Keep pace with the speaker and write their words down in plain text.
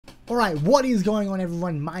Alright, what is going on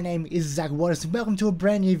everyone? My name is Zach Waters and welcome to a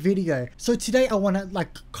brand new video. So today I want to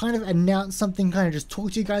kind of announce something, kind of just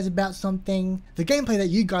talk to you guys about something. The gameplay that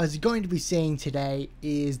you guys are going to be seeing today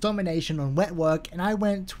is Domination on Wetwork, and I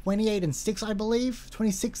went 28-6 I believe,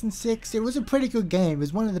 26-6. It was a pretty good game. It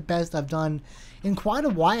was one of the best I've done in quite a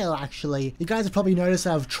while actually. You guys have probably noticed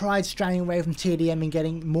I've tried straying away from TDM and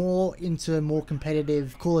getting more into more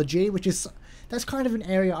competitive Call of Duty, that's kind of an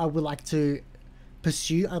area I would like to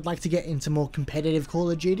pursue. I'd like to get into more competitive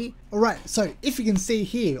Call of Duty. Alright, so if you can see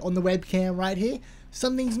here on the webcam right here,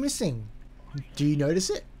 something's missing. Do you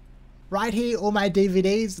notice it? Right here, all my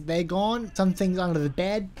DVDs, they're gone. Some things under the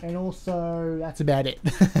bed, and also that's about it.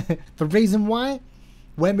 The reason why?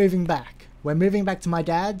 We're moving back. We're moving back to my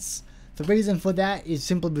dad's. The reason for that is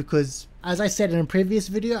simply because, as I said in a previous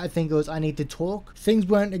video, I think it was I Need to Talk, things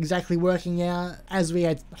weren't exactly working out as we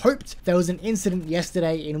had hoped. There was an incident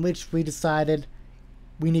yesterday in which we decided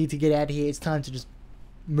we need to get out of here. It's time to just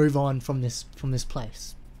move on from this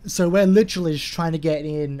place. So we're literally just trying to get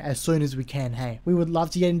in as soon as we can. Hey, we would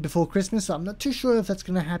love to get in before Christmas. So I'm not too sure if that's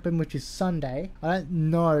going to happen, which is Sunday. I don't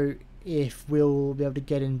know if we'll be able to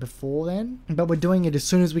get in before then, but we're doing it as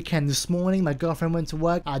soon as we can. This morning my girlfriend went to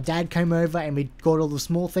work, our dad came over, and we got all the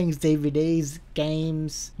small things, DVDs,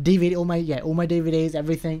 games, all my DVDs,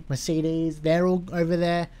 everything, my CDs, they're all over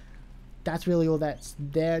there. That's really all that's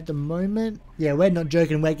there at the moment. Yeah, we're not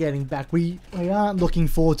joking, we're getting back. We aren't looking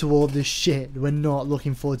forward to all this shit. We're not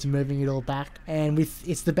looking forward to moving it all back. And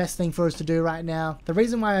it's the best thing for us to do right now. The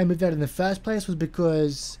reason why I moved out in the first place was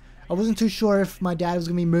because I wasn't too sure if my dad was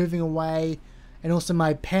going to be moving away. And also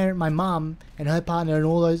my mum and her partner and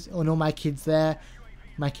all my kids there.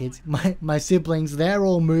 My siblings, they're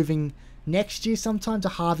all moving next year sometime to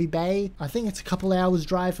Hervey Bay. I think it's a couple hours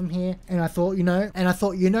drive from here. And I thought, you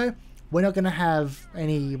know, we're not going to have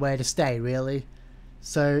anywhere to stay, really.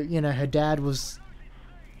 So, you know, her dad was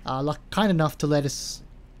kind enough to let us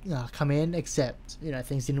come in, except, you know,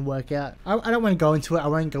 things didn't work out. I don't want to go into it. I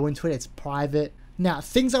won't go into it. It's private. Now,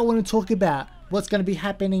 things I want to talk about. What's going to be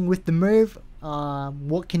happening with the move.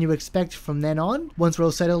 What can you expect from then on, once we're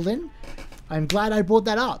all settled in. I'm glad I brought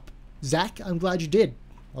that up. Zach, I'm glad you did.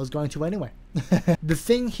 I was going to anyway. The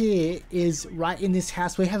thing here is, right in this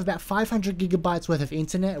house we have about 500 gigabytes worth of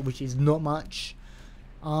internet, which is not much.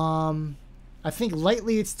 I think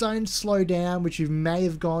lately it's starting to slow down, which we may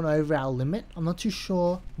have gone over our limit. I'm not too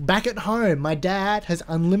sure. Back at home, my dad has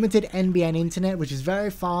unlimited NBN internet, which is very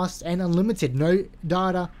fast and unlimited, no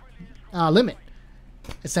data limit,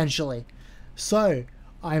 essentially. So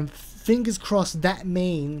I'm fingers crossed that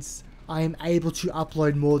means I am able to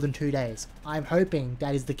upload more than 2 days. I'm hoping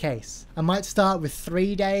that is the case. I might start with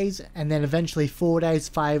 3 days and then eventually 4 days,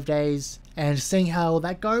 5 days, and seeing how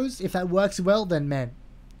that goes. If that works well, then man,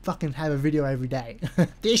 fucking have a video every day.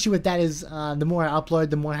 The issue with that is the more I upload,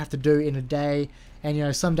 the more I have to do in a day. And you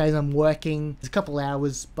know, some days I'm working, it's a couple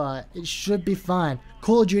hours, but it should be fine.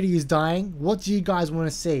 Call of Duty is dying. What do you guys want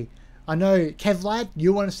to see? I know, Kevlad,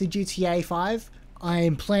 you want to see GTA 5? I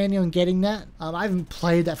am planning on getting that. I haven't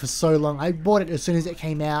played that for so long. I bought it as soon as it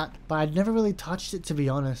came out, but I'd never really touched it, to be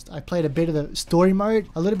honest. I played a bit of the story mode,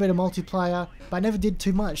 a little bit of multiplayer, but I never did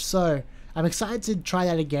too much. So I'm excited to try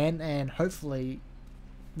that again, and hopefully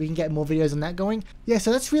we can get more videos on that going. Yeah,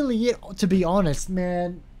 so that's really it, to be honest,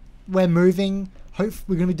 man. We're moving. We're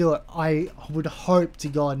going to do it. I would hope to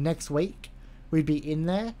God next week we'd be in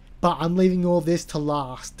there. But I'm leaving all this to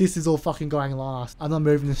last. This is all fucking going last. I'm not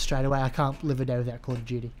moving this straight away. I can't live a day without Call of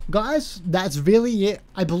Duty. Guys, that's really it.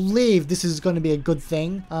 I believe this is going to be a good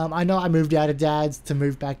thing. I know I moved out of dad's to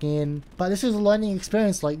move back in. But this is a learning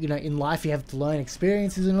experience. Like, you know, in life you have to learn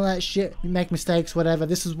experiences and all that shit. You make mistakes, whatever.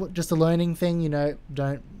 This is just a learning thing, you know.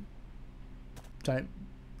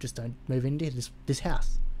 Just don't move into this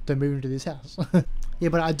house. Don't move into this house. Yeah,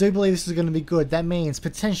 but I do believe this is going to be good. That means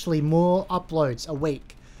potentially more uploads a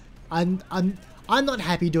week. I'm not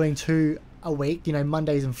happy doing 2 a week, you know,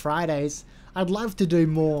 Mondays and Fridays. I'd love to do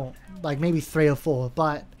more, like maybe 3 or 4,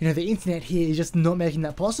 but you know, the internet here is just not making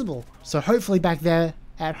that possible. So hopefully back there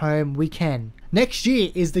at home we can. Next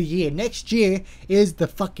year is the year. Next year is the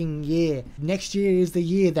fucking year. Next year is the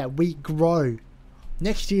year that we grow.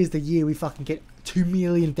 Next year is the year we fucking get 2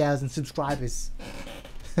 million subscribers.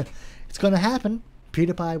 It's gonna happen.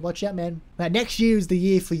 PewDiePie, watch out, man. Now, next year is the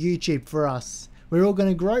year for YouTube for us. We're all going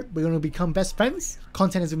to grow. We're going to become best friends.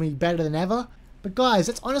 Content is going to be better than ever. But guys,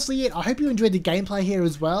 that's honestly it. I hope you enjoyed the gameplay here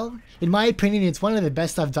as well. In my opinion, it's one of the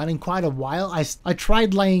best I've done in quite a while. I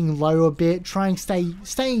tried laying low a bit,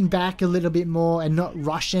 staying back a little bit more and not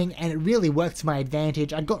rushing, and it really worked to my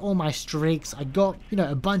advantage. I got all my streaks. I got, you know,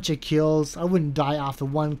 a bunch of kills. I wouldn't die after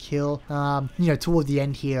one kill. You know, toward the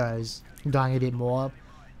end here, I was dying a bit more.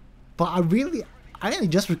 But I only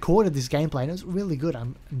just recorded this gameplay and it was really good.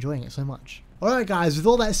 I'm enjoying it so much. Alright guys, with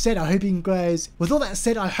all that said, I hope you guys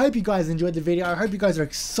enjoyed the video. I hope you guys are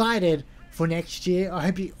excited for next year. I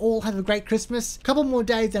hope you all have a great Christmas. Couple more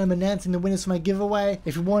days and I'm announcing the winners for my giveaway.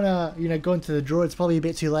 If you want to, you know, go into the draw, it's probably a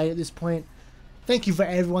bit too late at this point. Thank you for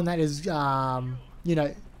everyone that has, you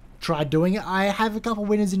know, tried doing it. I have a couple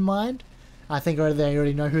winners in mind. I think they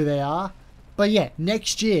already know who they are. But yeah,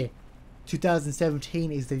 next year,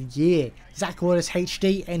 2017 is the year. Zach Waters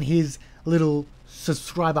HD and his little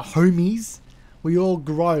subscriber homies, we all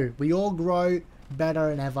grow better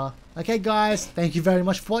than ever. Okay guys, thank you very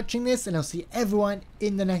much for watching this, and I'll see everyone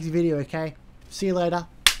in the next video. Okay, see you later.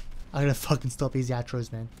 I'm gonna fucking stop these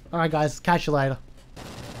outros, man. Alright guys, catch you later.